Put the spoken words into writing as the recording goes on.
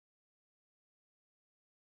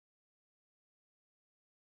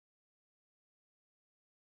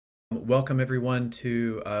Welcome everyone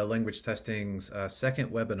to Language Testing's second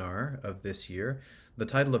webinar of this year. The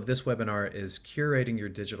title of this webinar is Curating Your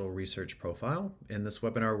Digital Research Profile. In this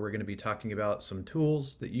webinar, we're going to be talking about some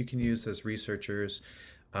tools that you can use as researchers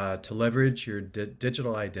to leverage your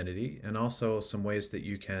digital identity, and also some ways that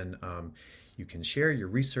you can share your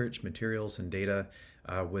research materials and data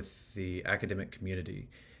with the academic community.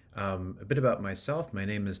 A bit about myself. My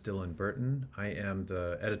name is Dylan Burton. I am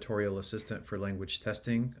the editorial assistant for language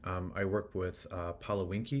testing. I work with Paula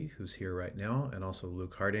Winke, who's here right now, and also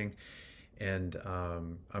Luke Harding. And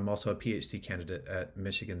I'm also a PhD candidate at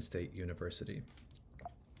Michigan State University.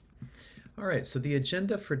 All right, so the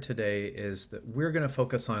agenda for today is that we're going to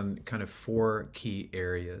focus on kind of four key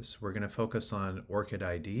areas. We're going to focus on ORCID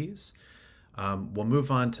IDs. We'll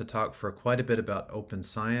move on to talk for quite a bit about open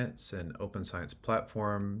science and open science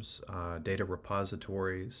platforms, data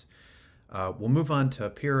repositories. We'll move on to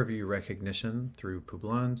peer review recognition through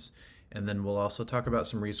Publons, and then we'll also talk about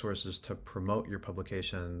some resources to promote your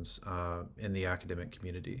publications in the academic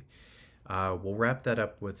community. We'll wrap that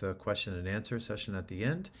up with a question and answer session at the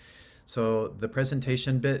end. So the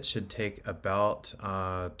presentation bit should take about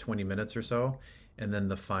 20 minutes or so. And then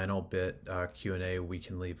the final bit, Q&A, we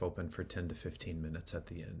can leave open for 10 to 15 minutes at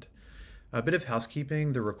the end. A bit of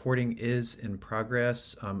housekeeping, the recording is in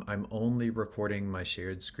progress. I'm only recording my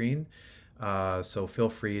shared screen, so feel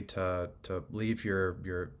free to leave your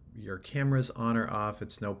cameras on or off.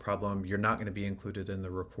 It's no problem. You're not going to be included in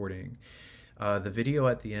the recording. The video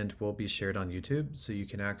at the end will be shared on YouTube, so you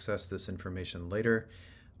can access this information later.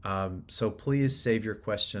 So please save your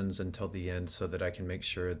questions until the end so that I can make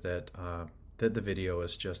sure that that the video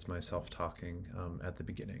is just myself talking at the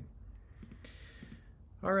beginning.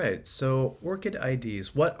 All right, so ORCID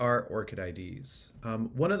IDs. What are ORCID IDs?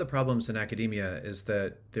 One of the problems in academia is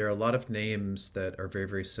that there are a lot of names that are very,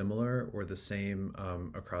 very similar or the same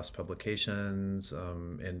across publications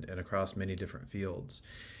and across many different fields.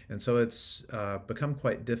 And so it's become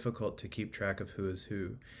quite difficult to keep track of who is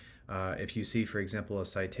who. If you see, for example, a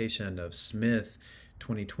citation of Smith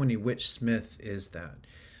 2020, which Smith is that?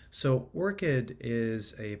 So ORCID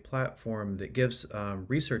is a platform that gives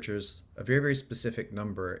researchers a very, very specific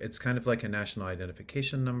number. It's kind of like a national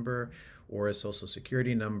identification number or a social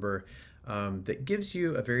security number that gives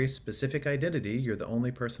you a very specific identity. You're the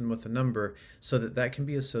only person with a number, so that can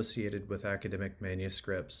be associated with academic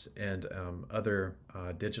manuscripts and other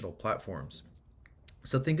digital platforms.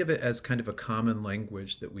 So think of it as kind of a common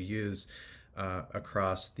language that we use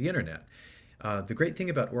across the internet. The great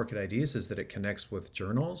thing about ORCID IDs is that it connects with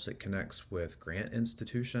journals, it connects with grant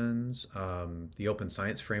institutions, the Open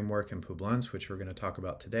Science Framework and Publons, which we're going to talk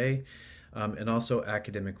about today, and also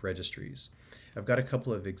academic registries. I've got a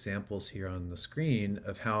couple of examples here on the screen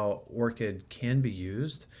of how ORCID can be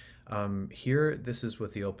used. Here, this is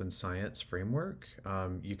with the Open Science Framework.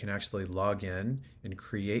 You can actually log in and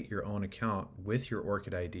create your own account with your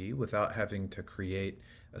ORCID ID without having to create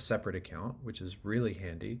a separate account, which is really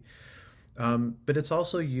handy. But it's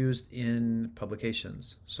also used in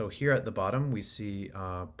publications. So here at the bottom, we see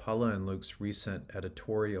Paula and Luke's recent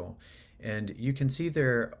editorial, and you can see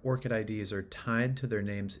their ORCID IDs are tied to their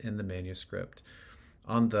names in the manuscript.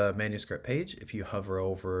 On the manuscript page, if you hover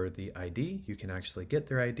over the ID, you can actually get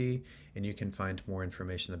their ID, and you can find more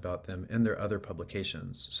information about them in their other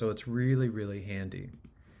publications. So it's really, really handy.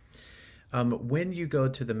 When you go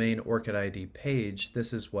to the main ORCID ID page,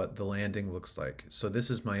 this is what the landing looks like. So this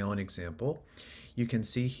is my own example. You can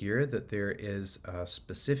see here that there is a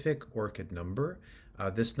specific ORCID number.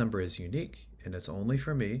 This number is unique and it's only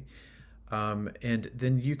for me. And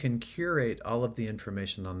then you can curate all of the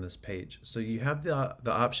information on this page. So you have the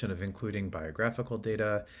option of including biographical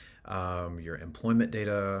data, your employment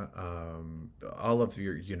data, all of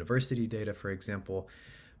your university data, for example.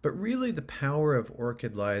 But really the power of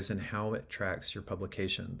ORCID lies in how it tracks your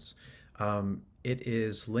publications. It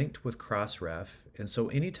is linked with Crossref, and so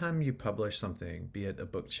anytime you publish something, be it a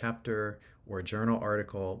book chapter or a journal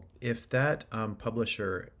article, if that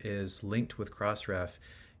publisher is linked with Crossref,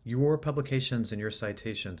 your publications and your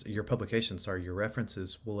citations, your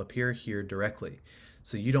references will appear here directly,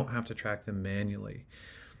 so you don't have to track them manually.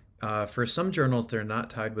 For some journals, they're not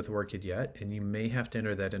tied with ORCID yet, and you may have to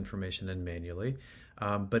enter that information in manually.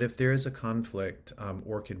 But if there is a conflict,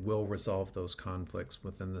 ORCID will resolve those conflicts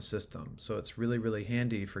within the system. So it's really, really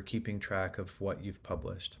handy for keeping track of what you've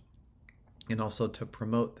published and also to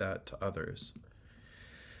promote that to others.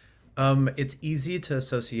 It's easy to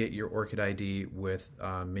associate your ORCID ID with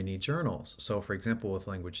many journals. So for example, with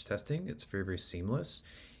language testing, it's very, very seamless.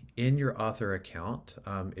 in your author account,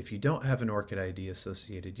 if you don't have an ORCID ID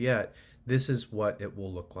associated yet, this is what it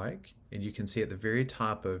will look like. And you can see at the very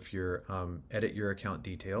top of your edit your account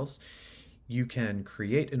details, you can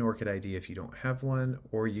create an ORCID ID if you don't have one,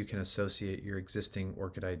 or you can associate your existing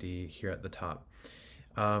ORCID ID here at the top.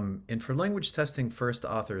 And for language testing, first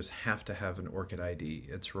authors have to have an ORCID ID.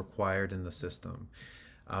 It's required in the system.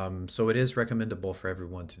 So it is recommendable for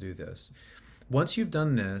everyone to do this. Once you've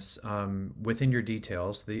done this, within your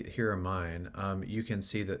details, here are mine, you can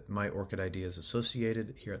see that my ORCID ID is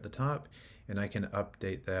associated here at the top, and I can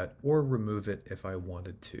update that or remove it if I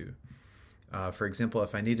wanted to. For example,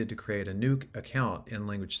 if I needed to create a new account in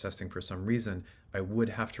language testing for some reason, I would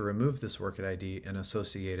have to remove this ORCID ID and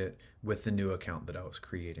associate it with the new account that I was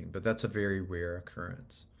creating, but that's a very rare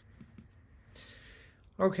occurrence.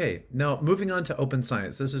 Okay, now moving on to open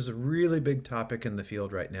science. This is a really big topic in the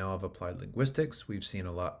field right now of applied linguistics. We've seen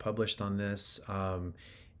a lot published on this.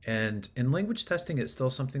 And in language testing, it's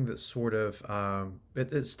still something that's sort of,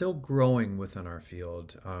 it's still growing within our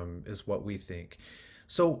field, is what we think.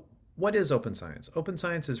 So what is open science? Open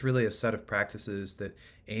science is really a set of practices that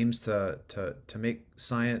aims to make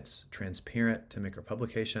science transparent, to make our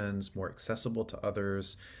publications more accessible to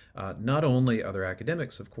others, not only other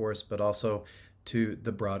academics, of course, but also to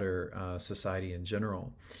the broader society in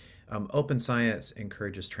general. Open science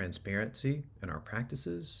encourages transparency in our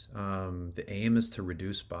practices. The aim is to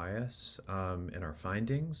reduce bias in our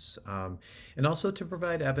findings, and also to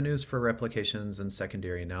provide avenues for replications and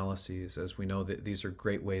secondary analyses, as we know that these are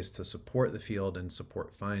great ways to support the field and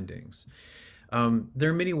support findings. There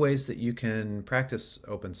are many ways that you can practice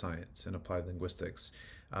open science in applied linguistics.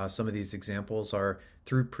 Some of these examples are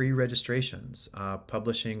through pre-registrations,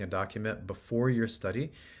 publishing a document before your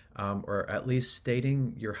study, or at least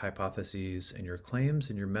stating your hypotheses and your claims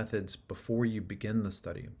and your methods before you begin the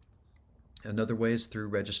study. Another way is through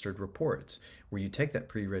registered reports, where you take that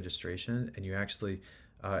pre-registration and you actually,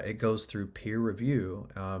 it goes through peer review,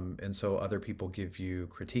 and so other people give you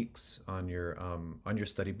critiques on your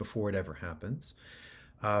study before it ever happens.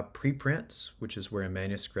 Preprints, which is where a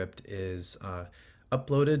manuscript is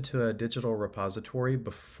uploaded to a digital repository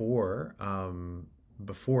before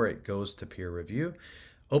it goes to peer review.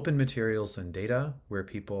 Open materials and data, where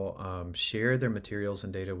people share their materials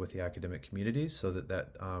and data with the academic community so that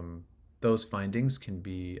those findings can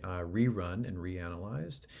be rerun and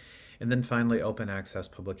reanalyzed. And then finally, open access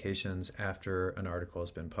publications after an article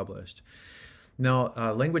has been published.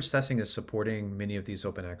 Now, language testing is supporting many of these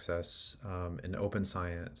open access and open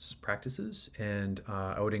science practices, and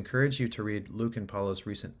I would encourage you to read Luke and Paula's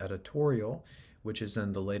recent editorial, which is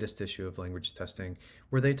in the latest issue of Language Testing,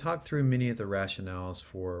 where they talk through many of the rationales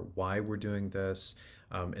for why we're doing this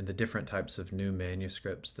and the different types of new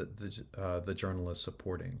manuscripts that the journal is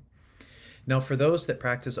supporting. Now, for those that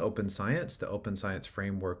practice open science, the Open Science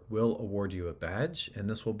Framework will award you a badge, and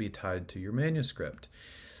this will be tied to your manuscript.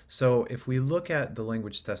 So if we look at the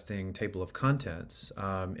language testing table of contents,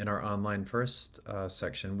 in our online first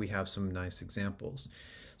section, we have some nice examples.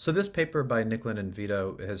 So this paper by Nicklin and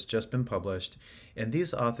Vito has just been published, and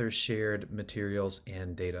these authors shared materials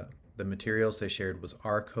and data. The materials they shared was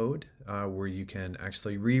R code, where you can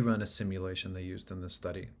actually rerun a simulation they used in this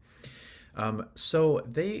study. So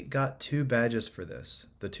they got 2 badges for this,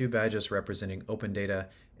 the 2 badges representing open data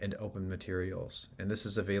and open materials. And this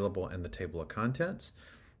is available in the table of contents,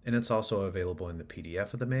 and it's also available in the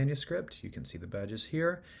PDF of the manuscript. You can see the badges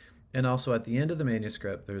here. And also at the end of the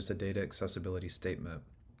manuscript, there's a data accessibility statement.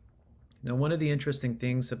 Now, one of the interesting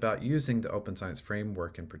things about using the Open Science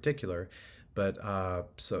Framework in particular, but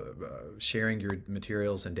sharing your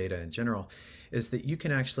materials and data in general, is that you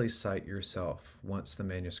can actually cite yourself once the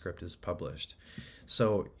manuscript is published.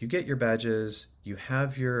 So you get your badges, you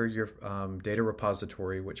have your data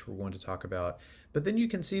repository, which we're going to talk about, but then you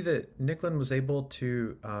can see that Nicklin was able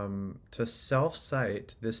to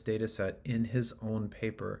self-cite this data set in his own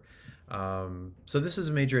paper. So this is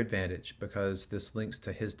a major advantage because this links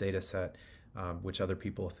to his data set, which other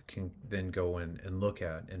people can then go and look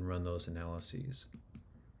at and run those analyses.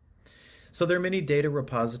 So there are many data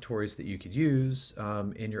repositories that you could use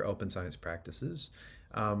in your open science practices.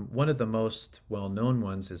 One of the most well-known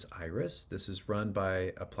ones is IRIS. This is run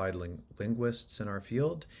by applied linguists in our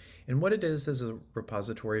field. And what it is a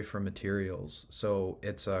repository for materials. So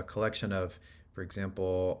it's a collection of, for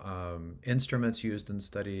example, instruments used in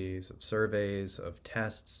studies, of surveys, of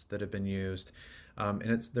tests that have been used,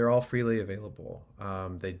 and they're all freely available.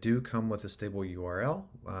 They do come with a stable URL.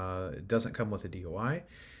 It doesn't come with a DOI,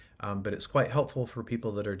 but it's quite helpful for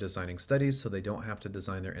people that are designing studies so they don't have to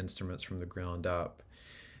design their instruments from the ground up.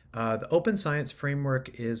 The Open Science Framework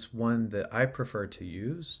is one that I prefer to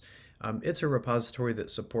use. It's a repository that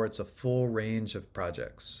supports a full range of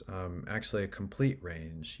projects, actually a complete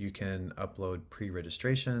range. You can upload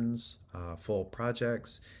pre-registrations, full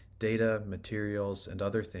projects, data, materials, and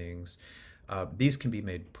other things. These can be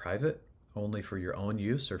made private only for your own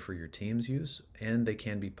use or for your team's use, and they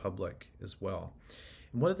can be public as well.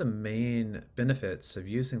 And one of the main benefits of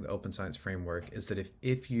using the Open Science Framework is that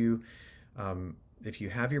um, if you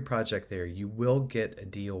have your project there, you will get a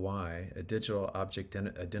DOI, a digital object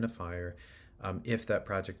identifier, if that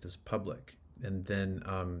project is public. And then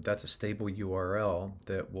that's a stable URL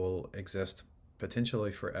that will exist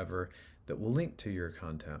potentially forever that will link to your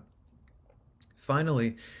content.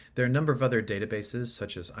 Finally, there are a number of other databases,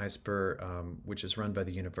 such as ISPER, which is run by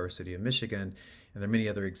the University of Michigan, and there are many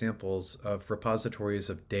other examples of repositories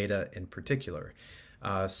of data in particular.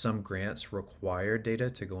 Some grants require data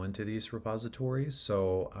to go into these repositories,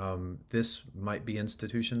 so this might be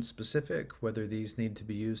institution specific, whether these need to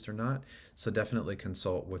be used or not, so definitely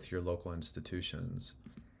consult with your local institutions.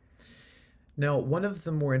 Now, one of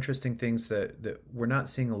the more interesting things that we're not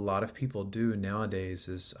seeing a lot of people do nowadays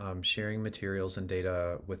is sharing materials and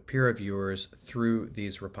data with peer reviewers through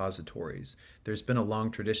these repositories. There's been a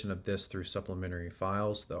long tradition of this through supplementary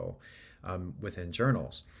files, though, within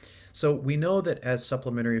journals. So we know that as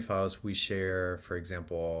supplementary files, we share, for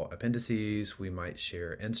example, appendices, we might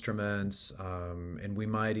share instruments, and we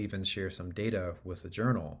might even share some data with the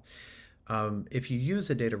journal. If you use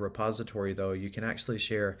a data repository, though, you can actually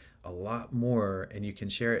share a lot more, and you can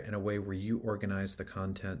share it in a way where you organize the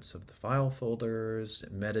contents of the file folders,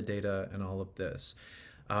 metadata, and all of this.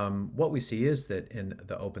 What we see is that in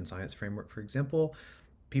the Open Science Framework, for example,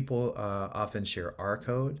 people often share R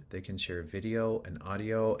code, they can share video and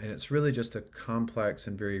audio, and it's really just a complex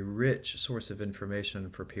and very rich source of information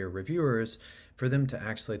for peer reviewers for them to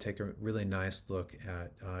actually take a really nice look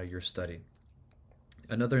at your study.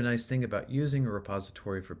 Another nice thing about using a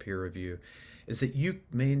repository for peer review is that you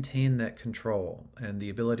maintain that control and the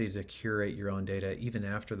ability to curate your own data even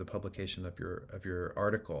after the publication of your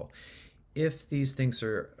article. If these things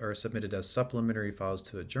are submitted as supplementary files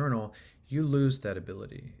to a journal, you lose that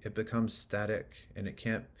ability. It becomes static and it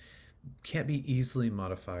can't be easily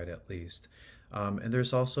modified, at least. And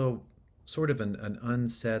there's also sort of an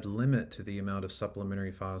unsaid limit to the amount of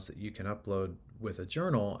supplementary files that you can upload with a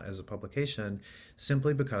journal as a publication,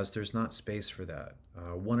 simply because there's not space for that.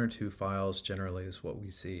 One or two files generally is what we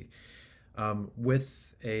see.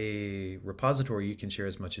 With a repository, you can share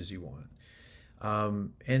as much as you want.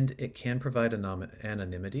 And it can provide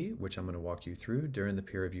anonymity, which I'm going to walk you through during the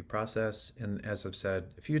peer review process. And as I've said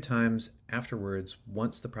a few times, afterwards,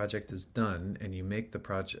 once the project is done and you make the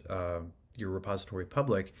project your repository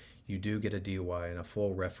public, you do get a DOI and a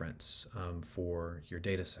full reference for your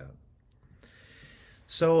data set.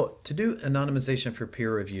 So to do anonymization for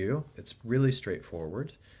peer review, it's really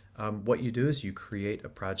straightforward. What you do is you create a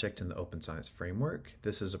project in the Open Science Framework.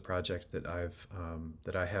 This is a project that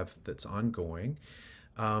I have that's ongoing.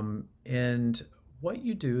 And what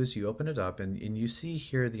you do is you open it up and you see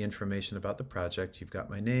here the information about the project. You've got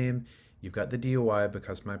my name, you've got the DOI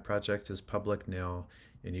because my project is public now,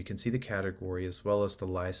 and you can see the category as well as the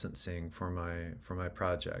licensing for my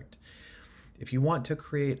project. If you want to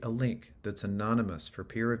create a link that's anonymous for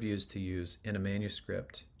peer reviews to use in a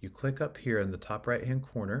manuscript, you click up here in the top right-hand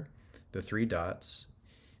corner, the three dots,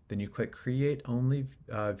 then you click Create Only,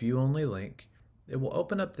 View Only Link. It will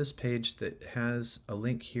open up this page that has a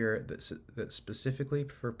link here that's specifically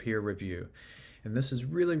for peer review. And this is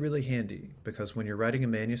really, really handy because when you're writing a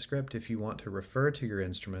manuscript, if you want to refer to your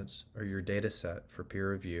instruments or your data set for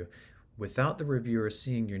peer review without the reviewer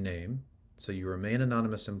seeing your name, so you remain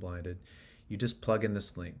anonymous and blinded, you just plug in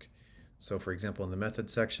this link. So for example, in the method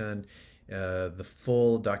section, the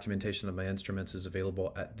full documentation of my instruments is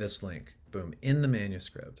available at this link, boom, in the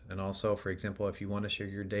manuscript. And also, for example, if you want to share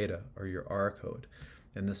your data or your R code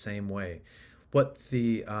in the same way, what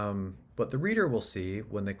the reader will see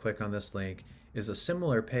when they click on this link is a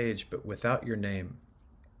similar page, but without your name.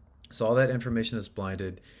 So all that information is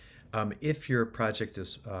blinded. If your project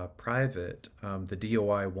is private, the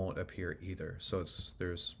DOI won't appear either. So it's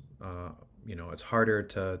harder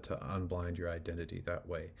to unblind your identity that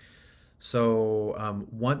way. So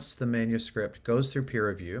once the manuscript goes through peer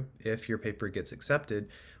review, if your paper gets accepted,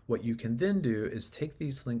 what you can then do is take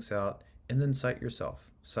these links out and then cite yourself.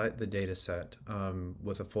 Cite the data set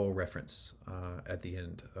with a full reference at the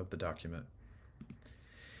end of the document.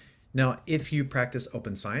 Now, if you practice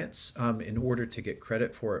open science, in order to get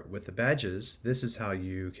credit for it with the badges, this is how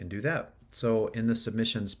you can do that. So in the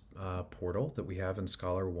submissions portal that we have in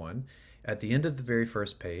Scholar One, At the end of the very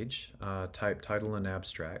first page, type title and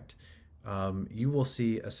abstract. You will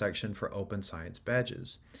see a section for Open Science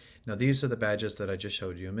badges. Now, these are the badges that I just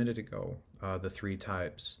showed you a minute ago, the three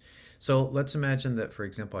types. So let's imagine that, for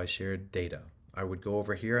example, I shared data. I would go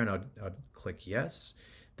over here and I'd click yes.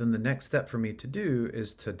 Then the next step for me to do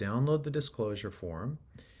is to download the disclosure form,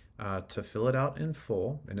 to fill it out in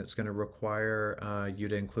full, and it's going to require you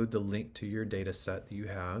to include the link to your data set that you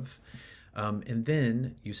have. And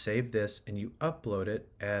then you save this and you upload it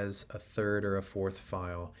as a third or a fourth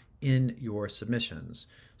file in your submissions.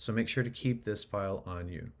 So make sure to keep this file on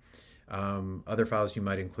you. Other files you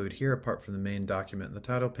might include here, apart from the main document and the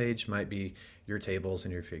title page, might be your tables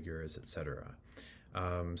and your figures, etc.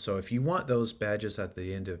 So if you want those badges at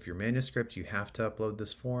the end of your manuscript, you have to upload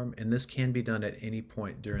this form, and this can be done at any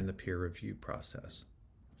point during the peer review process.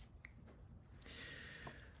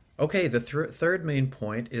 Okay, the third main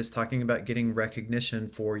point is talking about getting recognition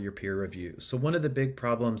for your peer review. So one of the big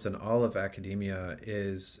problems in all of academia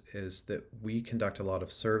is that we conduct a lot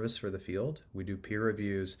of service for the field. We do peer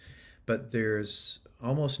reviews, but there's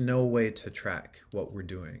almost no way to track what we're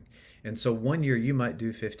doing. And so one year you might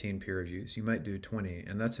do 15 peer reviews, you might do 20,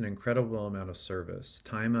 and that's an incredible amount of service,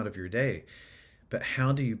 time out of your day. But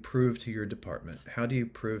how do you prove to your department? How do you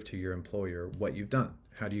prove to your employer what you've done?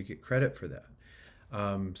 How do you get credit for that?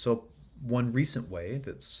 So one recent way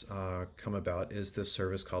that's come about is this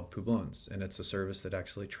service called Publons, and it's a service that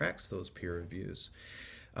actually tracks those peer reviews.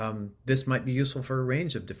 This might be useful for a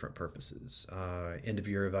range of different purposes,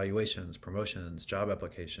 end-of-year evaluations, promotions, job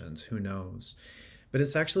applications, who knows. But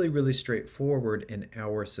it's actually really straightforward in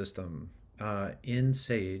our system. In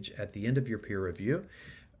Sage, at the end of your peer review,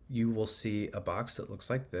 you will see a box that looks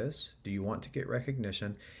like this. Do you want to get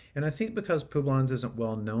recognition? And I think because Publons isn't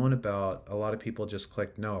well known about, a lot of people just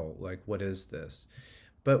click no, like what is this?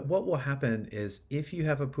 But what will happen is if you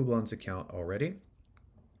have a Publons account already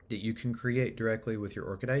that you can create directly with your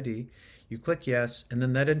ORCID ID, you click yes, and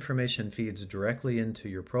then that information feeds directly into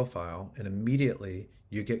your profile, and immediately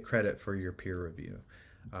you get credit for your peer review.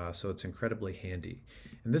 So it's incredibly handy.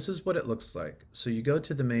 And this is what it looks like. So you go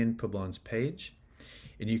to the main Publons page,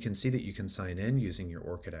 and you can see that you can sign in using your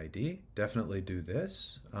ORCID ID. Definitely do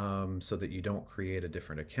this so that you don't create a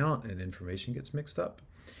different account and information gets mixed up.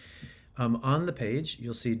 On the page,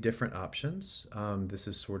 you'll see different options. This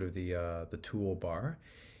is sort of the toolbar.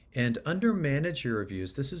 And under Manage Your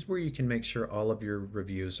Reviews, this is where you can make sure all of your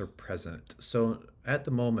reviews are present. So at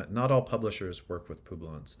the moment, not all publishers work with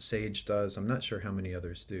Publons. Sage does. I'm not sure how many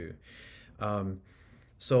others do.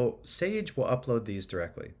 So Sage will upload these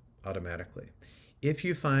directly, automatically. If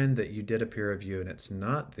you find that you did a peer review and it's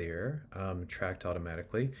not there, tracked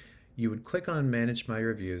automatically, you would click on Manage My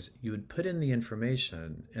Reviews, you would put in the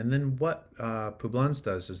information, and then what Publons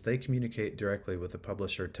does is they communicate directly with the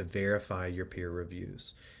publisher to verify your peer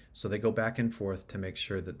reviews. So they go back and forth to make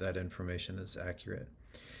sure that that information is accurate.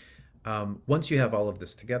 Once you have all of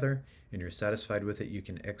this together and you're satisfied with it, you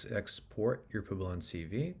can export your Publon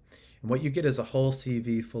CV. And what you get is a whole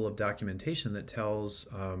CV full of documentation that tells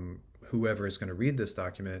whoever is going to read this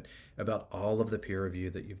document about all of the peer review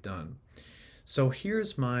that you've done. So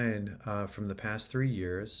here's mine from the past 3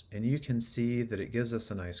 years, and you can see that it gives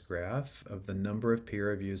us a nice graph of the number of peer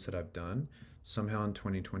reviews that I've done. Somehow in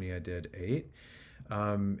 2020 I did 8.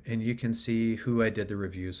 And you can see who I did the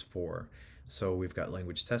reviews for. So we've got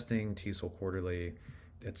language testing, TESOL quarterly,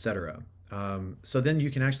 etc. So then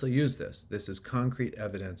you can actually use this. This is concrete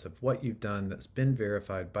evidence of what you've done that's been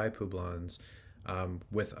verified by Publons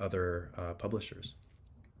with other publishers.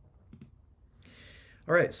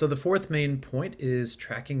 All right, so the fourth main point is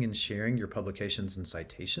tracking and sharing your publications and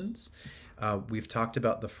citations. We've talked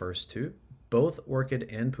about the first two. Both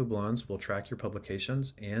ORCID and Publons will track your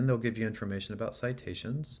publications, and they'll give you information about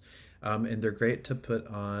citations. And they're great to put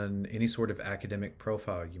on any sort of academic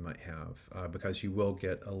profile you might have, because you will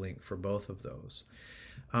get a link for both of those.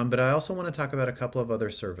 But I also want to talk about a couple of other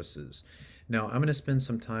services. Now, I'm going to spend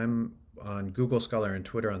some time on Google Scholar and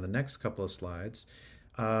Twitter on the next couple of slides.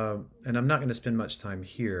 And I'm not going to spend much time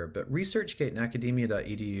here, but ResearchGate and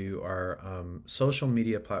academia.edu are social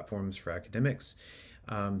media platforms for academics.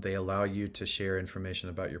 They allow you to share information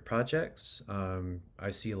about your projects.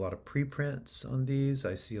 I see a lot of preprints on these.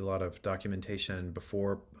 I see a lot of documentation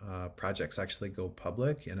before projects actually go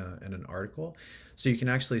public in an article. So you can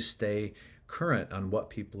actually stay current on what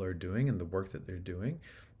people are doing and the work that they're doing.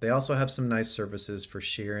 They also have some nice services for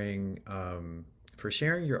sharing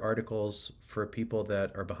your articles for people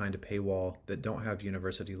that are behind a paywall that don't have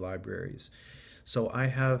university libraries. So I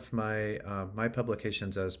have my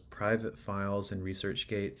publications as private files in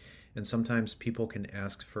ResearchGate, and sometimes people can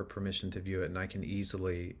ask for permission to view it, and I can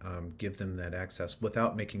easily give them that access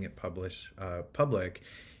without making it public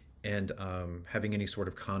and having any sort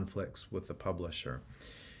of conflicts with the publisher.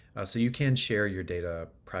 So you can share your data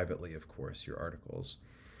privately, of course, your articles.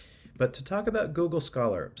 But to talk about Google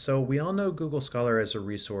Scholar, so we all know Google Scholar as a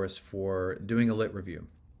resource for doing a lit review,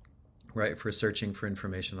 right, for searching for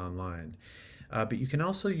information online. But you can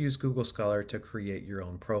also use Google Scholar to create your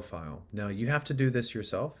own profile. Now, you have to do this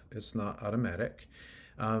yourself. It's not automatic.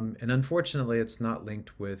 And unfortunately, it's not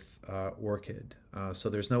linked with ORCID. So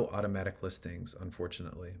there's no automatic listings,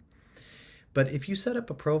 unfortunately. But if you set up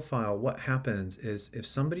a profile, what happens is if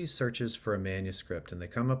somebody searches for a manuscript and they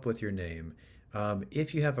come up with your name,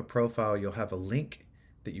 if you have a profile, you'll have a link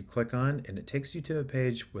that you click on, and it takes you to a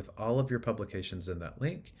page with all of your publications in that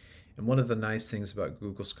link. And one of the nice things about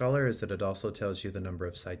Google Scholar is that it also tells you the number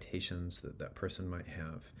of citations that that person might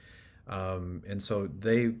have. And so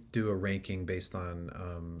they do a ranking based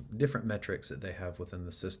on different metrics that they have within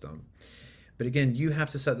the system. But again, you have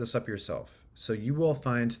to set this up yourself. So you will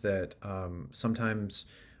find that sometimes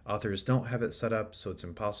authors don't have it set up, so it's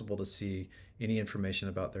impossible to see any information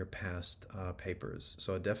about their past papers.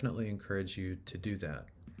 So I definitely encourage you to do that.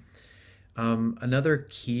 Another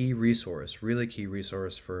key resource, really key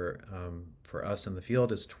resource for us in the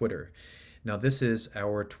field is Twitter. Now this is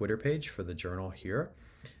our Twitter page for the journal here,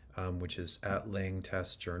 which is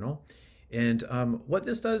 @LangTestJournal. And what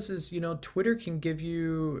this does is, Twitter can give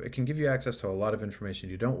you access to a lot of information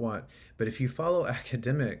you don't want. But if you follow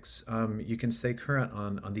academics, you can stay current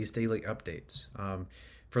on these daily updates.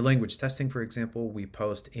 For language testing, for example, we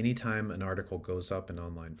post anytime an article goes up in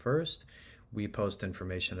Online First. We post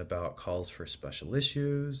information about calls for special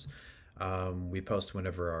issues. We post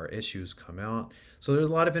whenever our issues come out. So there's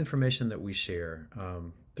a lot of information that we share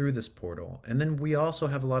through this portal. And then we also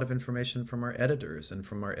have a lot of information from our editors and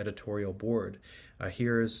from our editorial board.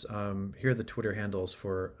 Here are the Twitter handles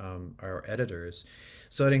for our editors.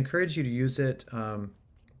 So I'd encourage you to use it.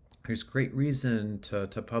 There's great reason to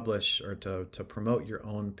publish or to promote your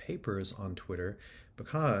own papers on Twitter,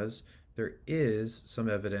 because there is some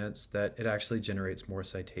evidence that it actually generates more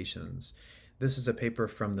citations. This is a paper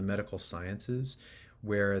from the medical sciences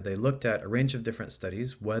where they looked at a range of different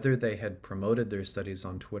studies, whether they had promoted their studies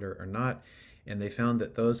on Twitter or not, and they found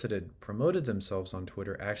that those that had promoted themselves on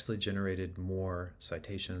Twitter actually generated more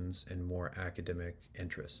citations and more academic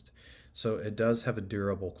interest. So it does have a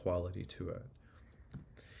durable quality to it.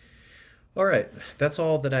 All right, that's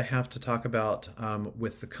all that I have to talk about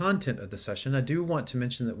with the content of the session. I do want to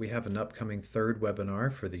mention that we have an upcoming third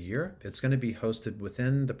webinar for the year. It's going to be hosted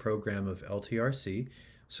within the program of LTRC,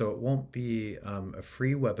 so it won't be a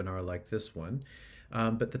free webinar like this one.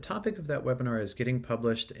 But the topic of that webinar is getting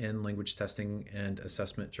published in language testing and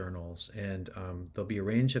assessment journals. And there'll be a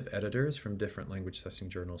range of editors from different language testing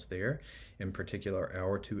journals there, in particular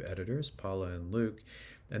our two editors, Paula and Luke.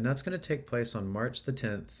 And that's going to take place on March the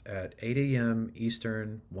 10th at 8 a.m.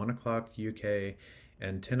 Eastern, 1 o'clock UK,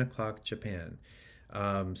 and 10 o'clock Japan.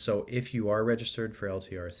 So if you are registered for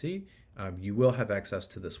LTRC, you will have access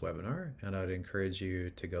to this webinar, and I'd encourage you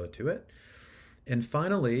to go to it. And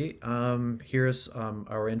finally, here's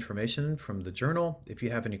our information from the journal. If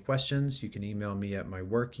you have any questions, you can email me at my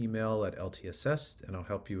work email at LTAssist, and I'll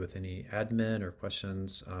help you with any admin or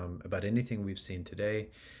questions about anything we've seen today.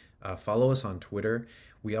 Follow us on Twitter.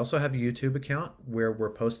 We also have a YouTube account where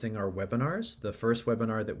we're posting our webinars. The first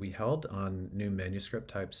webinar that we held on new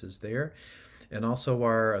manuscript types is there. And also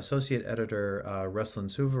our associate editor,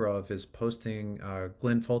 Ruslan Suvorov, is posting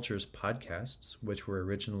Glenn Fulcher's podcasts, which were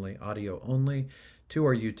originally audio only, to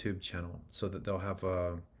our YouTube channel so that they'll have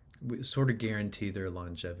we sort of guarantee their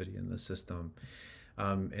longevity in the system.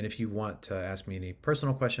 And if you want to ask me any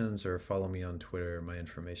personal questions or follow me on Twitter, my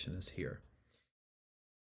information is here.